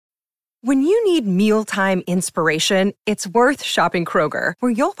When you need mealtime inspiration, it's worth shopping Kroger,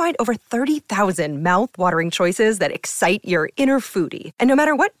 where you'll find over 30,000 mouth-watering choices that excite your inner foodie. And no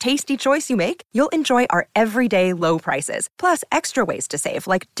matter what tasty choice you make, you'll enjoy our everyday low prices, plus extra ways to save,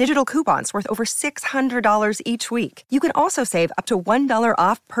 like digital coupons worth over $600 each week. You can also save up to $1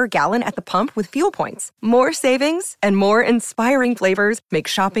 off per gallon at the pump with fuel points. More savings and more inspiring flavors make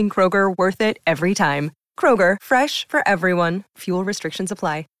shopping Kroger worth it every time. Kroger, fresh for everyone. Fuel restrictions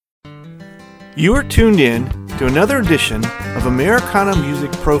apply. You are tuned in to another edition of Americana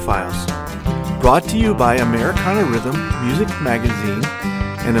Music Profiles, brought to you by Americana Rhythm Music Magazine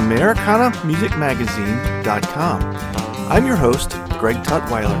and AmericanaMusicMagazine.com. I'm your host, Greg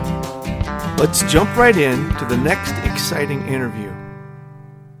Tutwiler. Let's jump right in to the next exciting interview.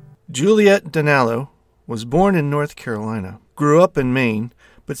 Juliet Danalo was born in North Carolina, grew up in Maine,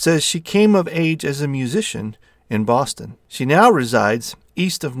 but says she came of age as a musician in Boston. She now resides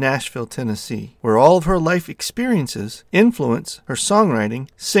east of Nashville, Tennessee, where all of her life experiences influence her songwriting,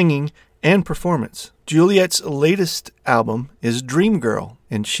 singing, and performance. Juliet's latest album is Dream Girl,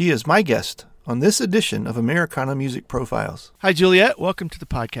 and she is my guest on this edition of Americana Music Profiles. Hi, Juliet. Welcome to the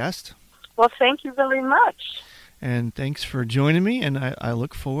podcast. Well, thank you very much. And thanks for joining me, and I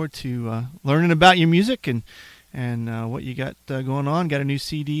look forward to learning about your music and what you got going on. Got a new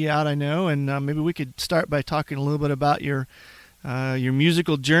CD out, I know, and maybe we could start by talking a little bit about your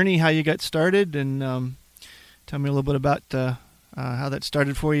musical journey, how you got started, and tell me a little bit about how that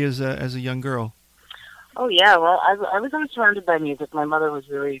started for you as a young girl. Oh, yeah. Well, I was always surrounded by music. My mother was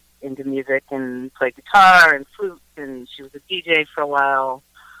really into music and played guitar and flute, and she was a DJ for a while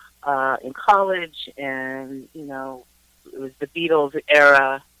in college, and, you know, it was the Beatles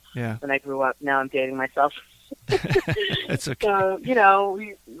era when I grew up. Now I'm dating myself. That's okay. So, you know,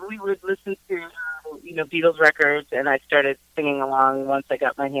 we would listen to, Beatles records, and I started singing along once I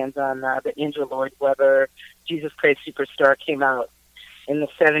got my hands on the Andrew Lloyd Webber, Jesus Christ Superstar came out in the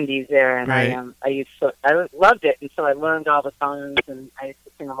 70s there, and right. I loved it, and so I learned all the songs, and I used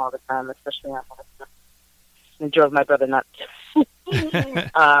to sing them all the time, especially on my, and drove my brother nuts. And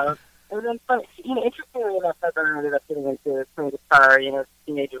then, interestingly enough, my brother ended up getting into playing guitar. You know, as a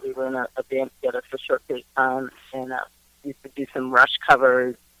teenager, we were in a band together for a short period of time, and used to do some Rush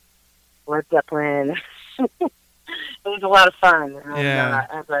covers, Led Zeppelin. It was a lot of fun. And,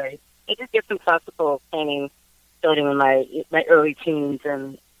 I did get some classical training starting in my early teens,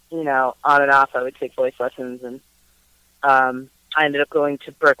 and, on and off, I would take voice lessons, and I ended up going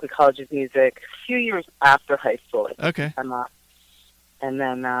to Berklee College of Music a few years after high school. Okay. And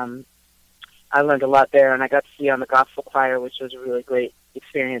then I learned a lot there, and I got to be on the gospel choir, which was a really great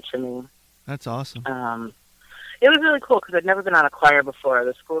experience for me. That's awesome. It was really cool because I'd never been on a choir before.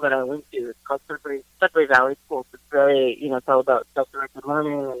 The school that I went to, it's called Sudbury Valley School. It's very, it's all about self-directed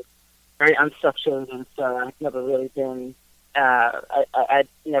learning and very unstructured, and so I've never really been, I'd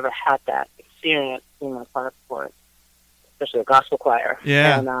never had that experience being in a choir before, especially a gospel choir.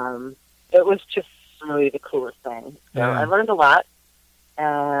 Yeah. And it was just really the coolest thing. So I learned a lot.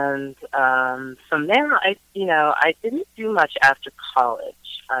 And from there, I didn't do much after college.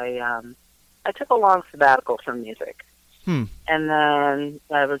 I took a long sabbatical from music, and then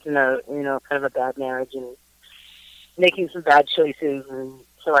I was in a kind of a bad marriage and making some bad choices, and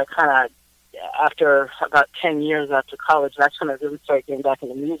so I kind of, after about 10 years after college, that's when I really started getting back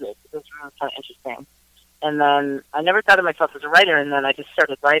into music. It was really kind of interesting, and then I never thought of myself as a writer, and then I just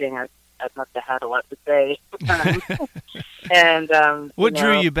started writing. I must have had a lot to say. And what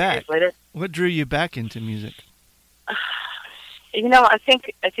drew you back? Later, what drew you back into music? I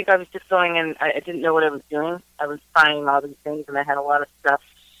think I was just going, and I didn't know what I was doing. I was trying all these things, and I had a lot of stuff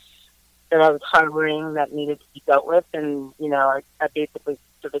that I was harboring that needed to be dealt with. And I basically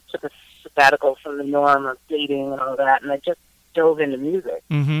sort of took a sabbatical from the norm of dating and all that, and I just dove into music.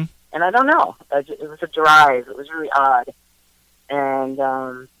 Mm-hmm. And I don't know, it was a drive. It was really odd. And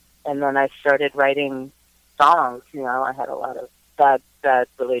then I started writing songs. I had a lot of bad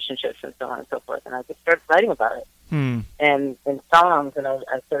relationships and so on and so forth, and I just started writing about it. And songs, and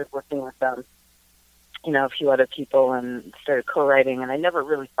I started working with a few other people and started co-writing, and I never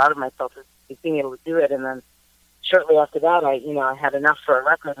really thought of myself as being able to do it. And then shortly after that, I had enough for a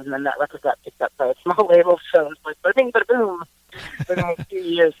record, and then that record got picked up by a small label, so it was like ba-ding, ba-boom within a few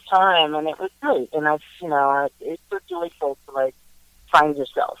years' time, and it was great. And it's so joyful to, like, find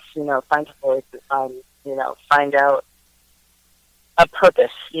yourself, find your voice, find out a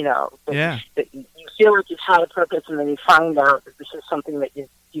purpose, that you feel like you've had a purpose, and then you find out that this is something that you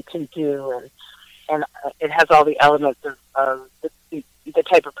can do, and it has all the elements of the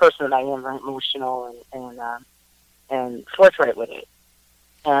type of person that I am, very emotional and forthright with it.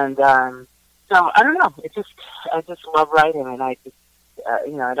 And so I don't know. I just love writing, and I just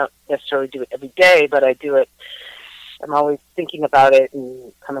I don't necessarily do it every day, but I do it. I'm always thinking about it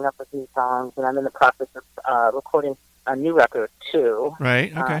and coming up with new songs, and I'm in the process of recording a new record too.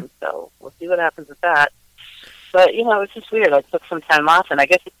 Right. Okay. So we'll see what happens with that. But it's just weird. I took some time off, and I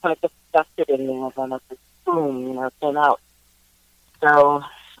guess it kind of just dusted in me, and then it just boom, it came out. So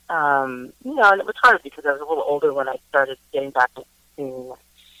and it was hard because I was a little older when I started getting back into singing.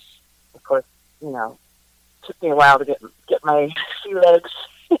 Of course, it took me a while to get my sea legs.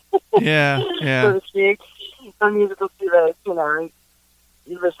 Yeah. So to speak, some musical sea legs.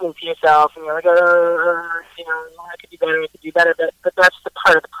 You're listening to yourself, and you're like, I could do better, but that's the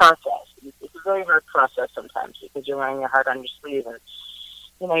part of the process. It's a very hard process sometimes because you're wearing your heart on your sleeve, and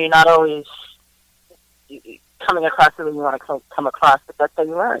you're not always coming across the way you want to come across, but that's how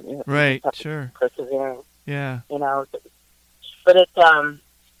you learn. You right. have to Sure. persevering. Yeah. But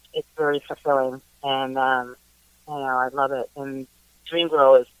it's very fulfilling, and I love it. And Dream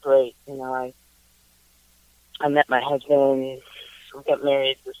Girl is great. I met my husband. We got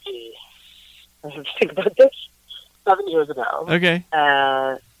married. I have to think about this. 7 years ago. Okay.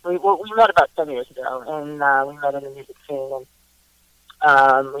 We met about 7 years ago, and we met in the music scene.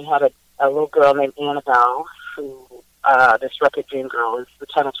 And we had a little girl named Annabelle, who this record Dream Girl is the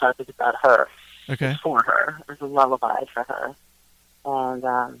title track is about her. Okay. It's for her. It's a lullaby for her.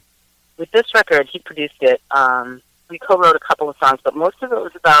 And with this record, he produced it. We co-wrote a couple of songs, but most of it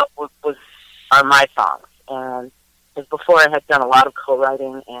are my songs. And because before I had done a lot of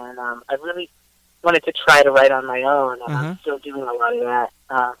co-writing, and I really wanted to try to write on my own, and I'm still doing a lot of that.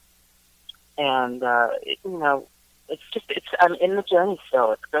 I'm in the journey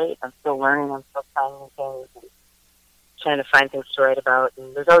still. It's great. I'm still learning. I'm still finding things and trying to find things to write about.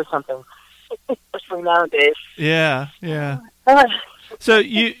 And there's always something, especially nowadays. Yeah. So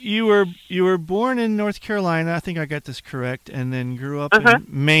you were born in North Carolina, I think I got this correct, and then grew up in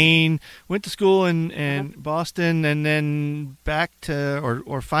Maine, went to school in Boston, and then back to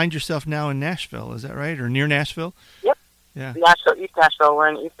or find yourself now in Nashville. Is that right, or near Nashville? Yep. Yeah. East Nashville. We're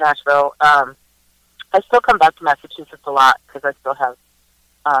in East Nashville. I still come back to Massachusetts a lot because I still have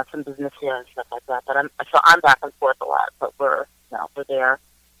some business here and stuff like that. But I'm back and forth a lot. But we're there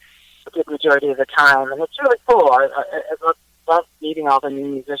a good majority of the time, and it's really cool. I love meeting all the new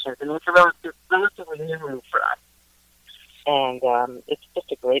musicians, and it's a relatively new move for us. And it's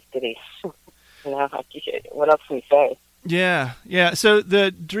just a great city. What else can you say? Yeah. So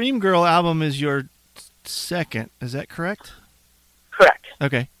the Dream Girl album is your second, is that correct? Correct.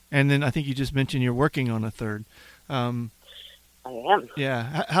 Okay. And then I think you just mentioned you're working on a third. I am.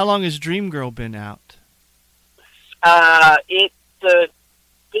 Yeah. How long has Dream Girl been out? The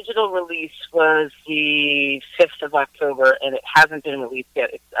digital release was the 5th of October, and it hasn't been released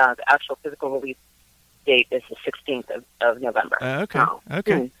yet. It's, the actual physical release date is the 16th of November.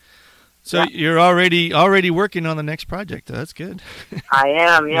 Okay. So you're already working on the next project. That's good. I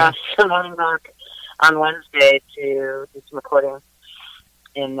am, yes. I'm going back on Wednesday to do some recording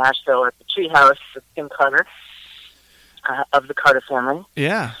in Nashville at the Treehouse with Tim Carter of the Carter family.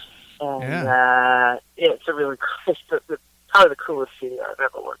 Yeah. And it's a really cool, it's probably the coolest studio I've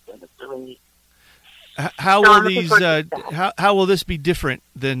ever worked in. It's really neat. How will these? How will this be different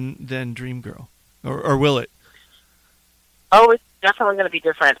than Dream Girl, or will it? Oh, it's definitely going to be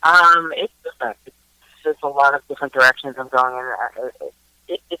different. It's different. There's a lot of different directions I'm going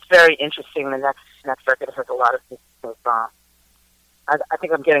in. It's very interesting. The next record has a lot of different songs. I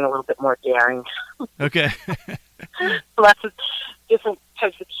think I'm getting a little bit more daring. Okay. Lots of different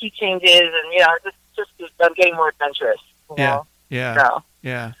types of key changes, and just I'm getting more adventurous. Yeah.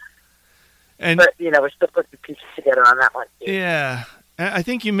 But we're still putting the pieces together on that one too. Yeah. I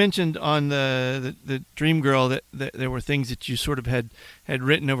think you mentioned on the Dream Girl that there were things that you sort of had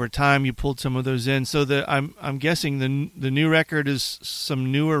written over time. You pulled some of those in. So I'm guessing the new record is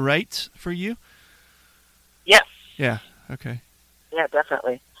some newer writes for you? Yes. Yeah. Okay. Yeah,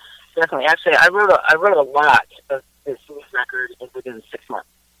 definitely. Actually, I wrote a lot of this new record within 6 months,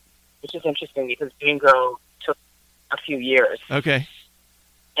 which is interesting because Dream Girl took a few years. Okay.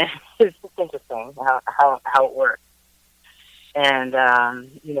 And it's just interesting how it works. And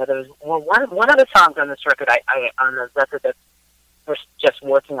there was one of the songs on this record, on the record that we're just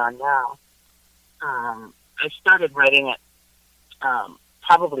working on now. I started writing it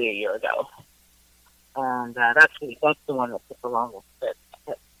probably a year ago, and that's the one that took the longest. But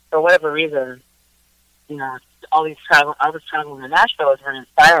for whatever reason, all was traveling to Nashville was very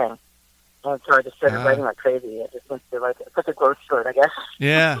inspiring. And so I just started writing like crazy. I just went through it's like a growth spurt, I guess.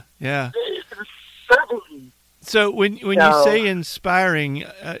 Yeah. It was so easy. So when you say inspiring,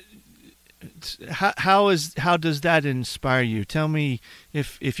 how does that inspire you? Tell me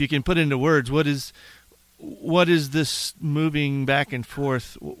if you can put into words what is this moving back and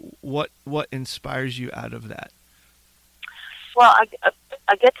forth? What inspires you out of that? Well,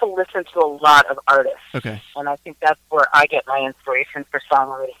 I get to listen to a lot of artists. Okay. And I think that's where I get my inspiration for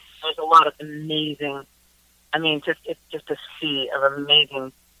songwriting. There's a lot of amazing, it's just a sea of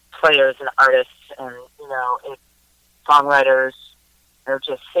amazing players and artists and, it's songwriters or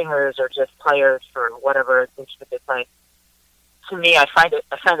just singers or just players for whatever instrument they play. To me, I find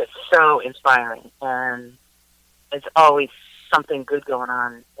it so inspiring, and it's always something good going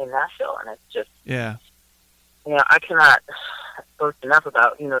on in Nashville, and it's just, I cannot boast enough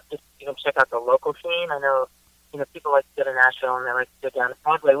about, just check out the local scene. I know, people like to go to Nashville and they like to go down to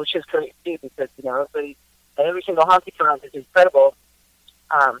Broadway, which is great too, because, every single honky tonk is incredible.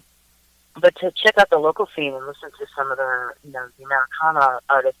 But to check out the local scene and listen to some of the, the Americana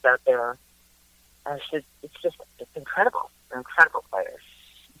artists out there, it's incredible. They're incredible players,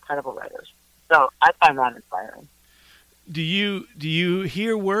 incredible writers. So I find that inspiring. Do you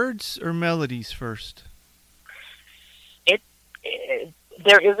hear words or melodies first?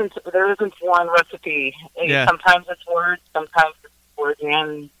 There isn't one recipe. Yeah. Sometimes it's words, sometimes it's words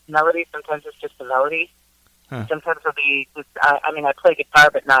and melody, sometimes it's just a melody. Huh. Sometimes it'll be just, I play guitar,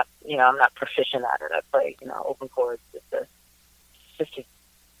 but not, I'm not proficient at it. I play, open chords just to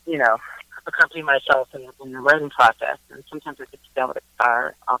accompany myself in the writing process. And sometimes I sit down with a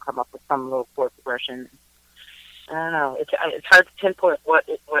guitar, I'll come up with some little chord progression. I don't know. It's hard to pinpoint what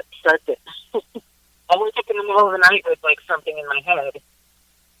starts it. I wake up in the middle of the night with something in my head,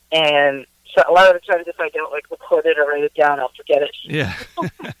 and so a lot of the times if I don't record it or write it down, I'll forget it. Yeah.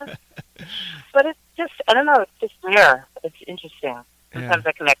 But it's just, I don't know, it's just there. It's interesting. Sometimes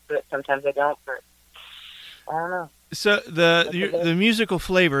I connect to it, sometimes I don't, but I don't know. So the musical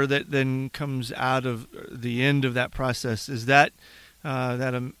flavor that then comes out of the end of that process, is that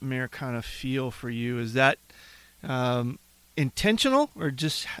Americana feel for you, is that intentional or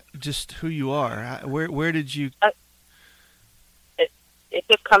just who you are? Where did you? It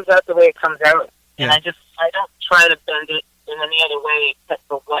just comes out the way it comes out, and I don't try to bend it in any other way except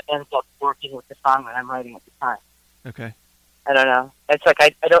for what ends up working with the song that I'm writing at the time. Okay. I don't know. It's like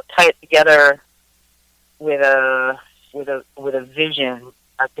I don't tie it together with a vision.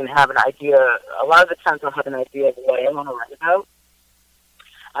 I can have an idea. A lot of the times I'll have an idea of what I want to write about.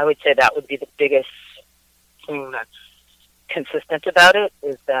 I would say that would be the biggest thing that's consistent about it,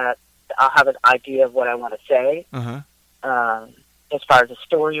 is that I'll have an idea of what I want to say, as far as a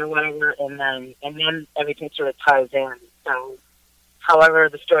story or whatever, and then everything sort of ties in. So, however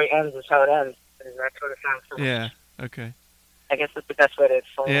the story ends is how it ends. Does that sort of sound familiar? Yeah. Okay. I guess that's the best way to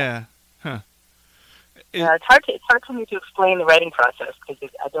explain it. Yeah. Huh. It's hard for me to explain the writing process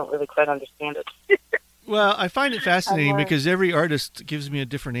because I don't really quite understand it. Well, I find it fascinating because every artist gives me a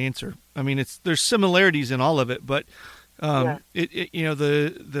different answer. There's similarities in all of it, but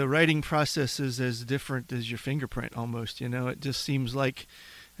the writing process is as different as your fingerprint almost. It just seems like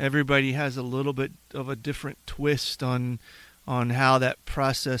everybody has a little bit of a different twist on how that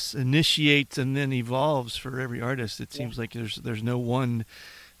process initiates and then evolves for every artist. It seems like there's no one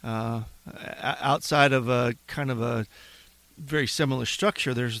outside of a kind of a very similar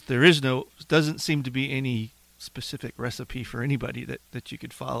structure. Doesn't seem to be any specific recipe for anybody that you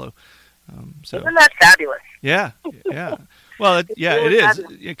could follow. So isn't that fabulous? Yeah. Well, it is,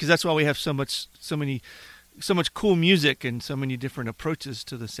 because that's why we have so much cool music and so many different approaches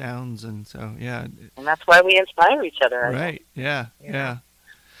to the sounds, and so and that's why we inspire each other. Right? Yeah.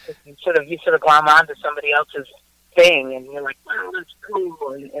 You sort of glom onto somebody else's thing, and you're like, wow, that's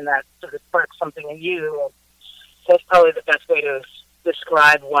cool, and that sort of sparks something in you. And that's probably the best way to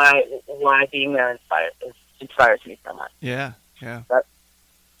describe why being there inspires me so much. Yeah. But,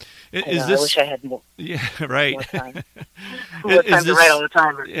 I wish I had more. Yeah, right. More time. More time to write all the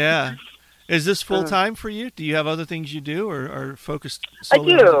time. Yeah. Is this full time for you? Do you have other things you do, or focused? I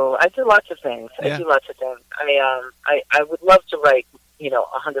do. I do lots of things. I would love to write,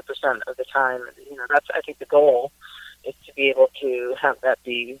 100% of the time. That's, I think, the goal is to be able to have that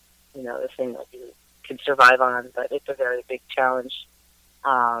be, the thing that you can survive on. But it's a very big challenge.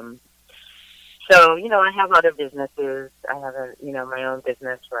 So, I have other businesses. I have my own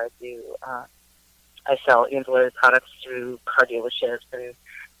business where I sell ancillary products through car dealerships, and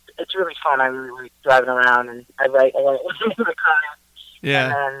it's really fun. I really like driving around, and I write a lot in the car. Yeah.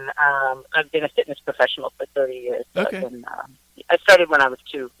 And then I've been a fitness professional for 30 years. So okay. I started when I was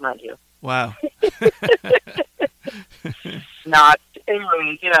 2, mind you. Wow. Not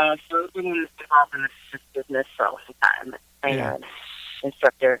anyway, so I've been involved in this business for a long time. I'm an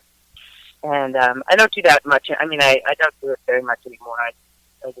instructor. And I don't do that much. I mean, I don't do it very much anymore.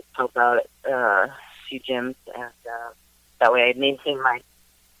 I just help out at a few gyms, and that way I maintain my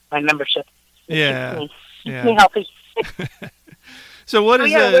membership. Yeah. Keeps me healthy. So what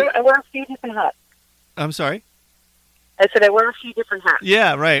is I wear a few different hats. I'm sorry? I said I wear a few different hats.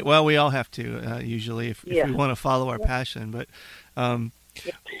 Yeah, right. Well, we all have to usually if we want to follow our passion. But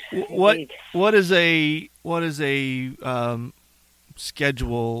what is a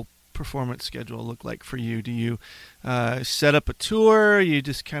performance schedule look like for you? Do you set up a tour? You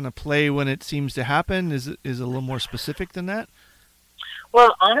just kind of play when it seems to happen? Is it a little more specific than that?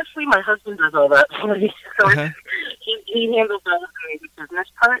 Well, honestly, my husband does all that for me. So he handles all the business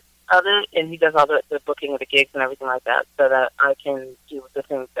part of it, and he does all the booking of the gigs and everything like that, so that I can do the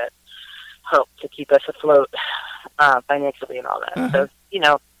things that help to keep us afloat financially and all that. So,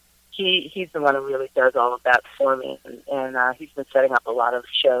 he's the one who really does all of that for me, and he's been setting up a lot of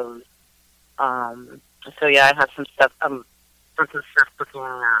shows. So I have some stuff. Some stuff booking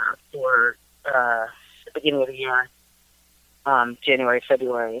for the beginning of the year, January,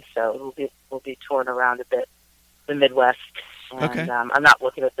 February. So we'll be touring around a bit, the Midwest. And I'm not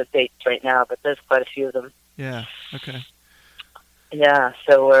looking at the dates right now, but there's quite a few of them. Yeah. Okay. Yeah.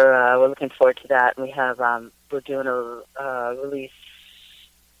 So we're looking forward to that. And we have we're doing a release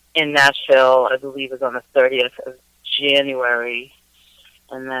in Nashville. I believe is on the 30th of January.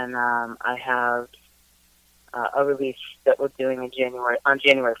 And then I have a release that we're doing on January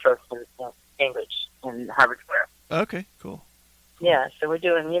 1st in Cambridge in Harvard Square. Okay, cool. Yeah, so we're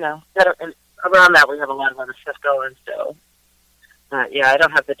doing, and around that we have a lot of other stuff going. So, I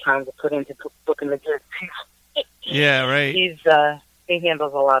don't have the time to put into booking the gigs. Yeah, right. He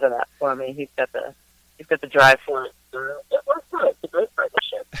handles a lot of that for me. He's got the drive for it. It works out. It's a great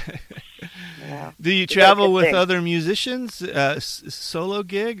partnership. Yeah. Do you travel with other musicians, solo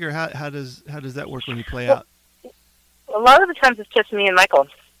gig, or how does that work when you play out? A lot of the times it's just me and Michael.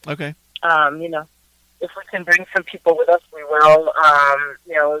 Okay. If we can bring some people with us, we will.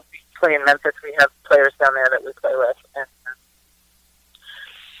 We play in Memphis. We have players down there that we play with. And,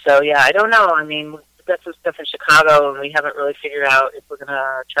 I don't know. I mean, we've got some stuff in Chicago, and we haven't really figured out if we're going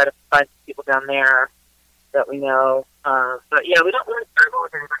to try to find people down there that we know. But, we don't really struggle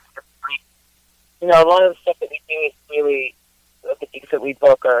with anybody. A lot of the stuff that we do is really, the gigs that we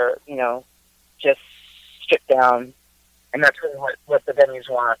book are, just stripped down, and that's really what the venues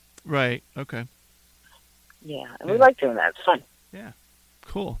want. Right, okay. Yeah, and we like doing that. It's fun. Yeah,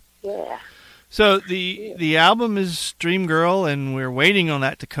 cool. Yeah. So the album is Dream Girl, and we're waiting on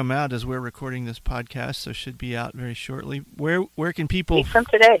that to come out as we're recording this podcast, so it should be out very shortly. Where can people... A week from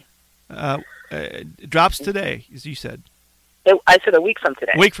today. Drops today, as you said. I said a week from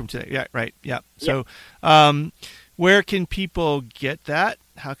today. A week from today, yeah, right, yeah. So where can people get that?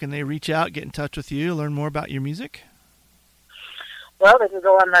 How can they reach out, get in touch with you, learn more about your music? Well, they can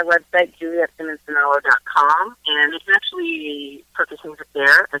go on my website, JulietSimmonsDonello.com, and it's actually purchase music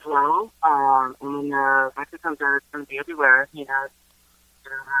there as well. And when the record comes out, it's going to be everywhere. It's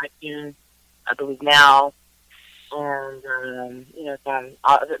iTunes, I believe now, and it's on.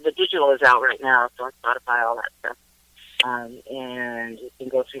 The digital is out right now, so on Spotify, all that stuff. And you can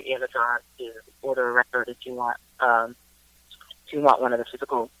go through Amazon to order a record if you want. If you want one of the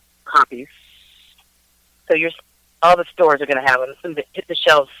physical copies. So all the stores are going to have them. It's going to hit the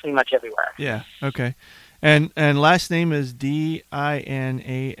shelves pretty much everywhere. Yeah. Okay. And last name is DINALLO,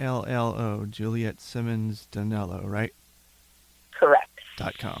 Juliet Simmons Donello, right? Correct.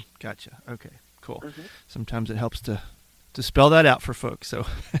 .com. Gotcha. Okay. Cool. Mm-hmm. Sometimes it helps to spell that out for folks. So.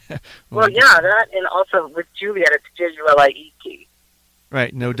 That, and also with Juliet, it's JULIET.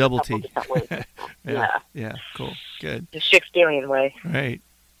 Right. No double T. Yeah. Yeah. Cool. Good. The Shakespearean way. Right.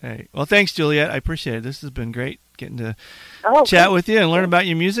 Hey. Well, thanks, Juliet. I appreciate it. This has been great getting to chat with you and learn about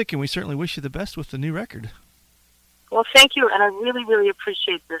your music, and we certainly wish you the best with the new record. Well, thank you, and I really, really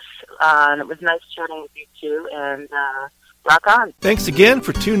appreciate this. And it was nice chatting with you, too, and rock on. Thanks again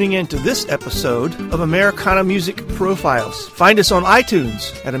for tuning in to this episode of Americana Music Profiles. Find us on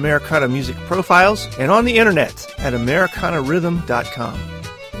iTunes at Americana Music Profiles and on the internet at AmericanaRhythm.com.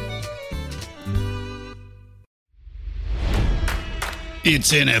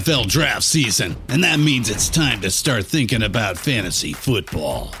 It's NFL draft season, and that means it's time to start thinking about fantasy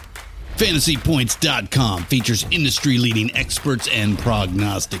football. FantasyPoints.com features industry-leading experts and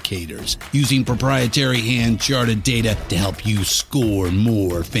prognosticators using proprietary hand-charted data to help you score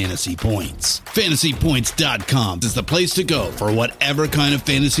more fantasy points. FantasyPoints.com is the place to go for whatever kind of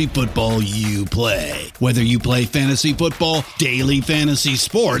fantasy football you play. Whether you play fantasy football, daily fantasy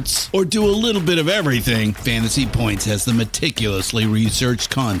sports, or do a little bit of everything, Fantasy Points has the meticulously researched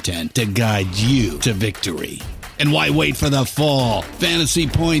content to guide you to victory. And why wait for the fall? Fantasy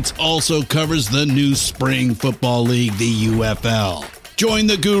Points also covers the new spring football league, the UFL. Join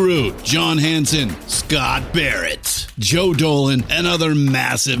the guru, John Hansen, Scott Barrett, Joe Dolan, and other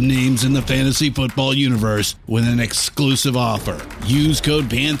massive names in the fantasy football universe with an exclusive offer. Use code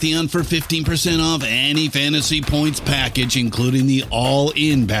Pantheon for 15% off any Fantasy Points package, including the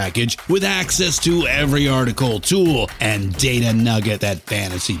all-in package, with access to every article, tool, and data nugget that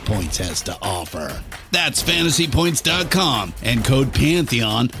Fantasy Points has to offer. That's FantasyPoints.com and code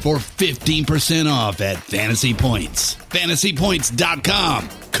Pantheon for 15% off at Fantasy Points. FantasyPoints.com,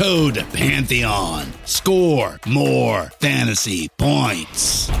 code Pantheon. Score more fantasy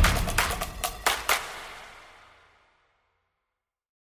points.